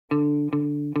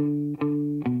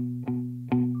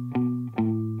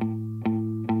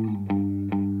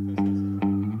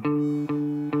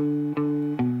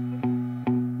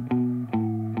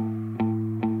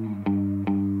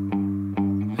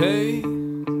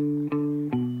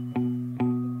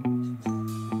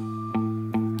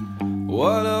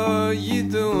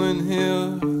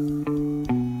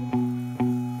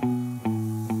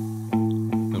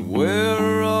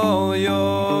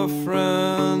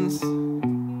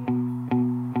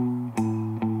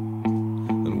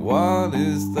What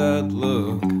is that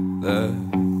look that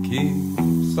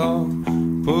keeps on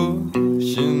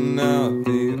pushing out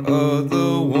the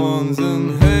other ones?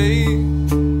 And hey,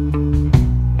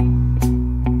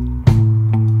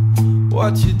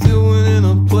 what you doing in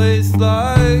a place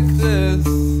like this?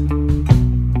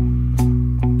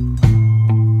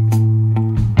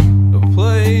 A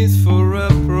place for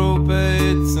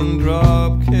reprobates and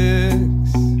drop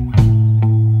kicks,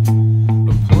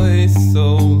 a place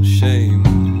so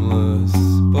shameless,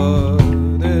 but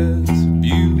it's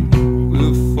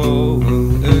beautiful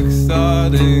and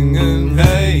exciting. And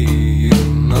hey, you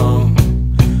know,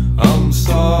 I'm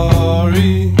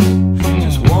sorry,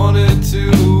 just wanted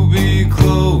to be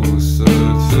closer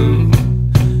to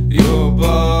your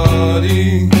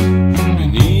body.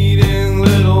 Been eating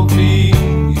little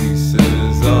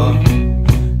pieces of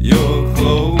your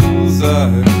clothes. I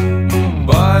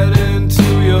bite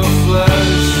into your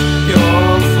flesh,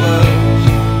 your flesh,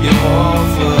 your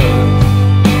flesh.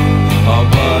 I'll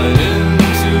bite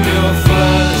into your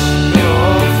flesh,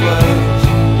 your flesh,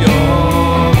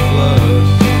 your flesh.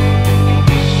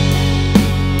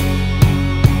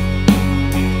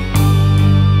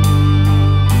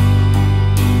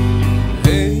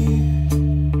 Hey,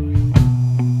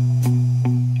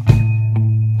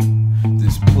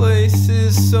 this place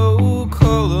is so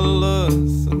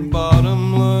colorless and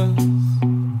bottomless.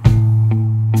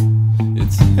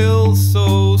 Its hills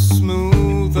so smooth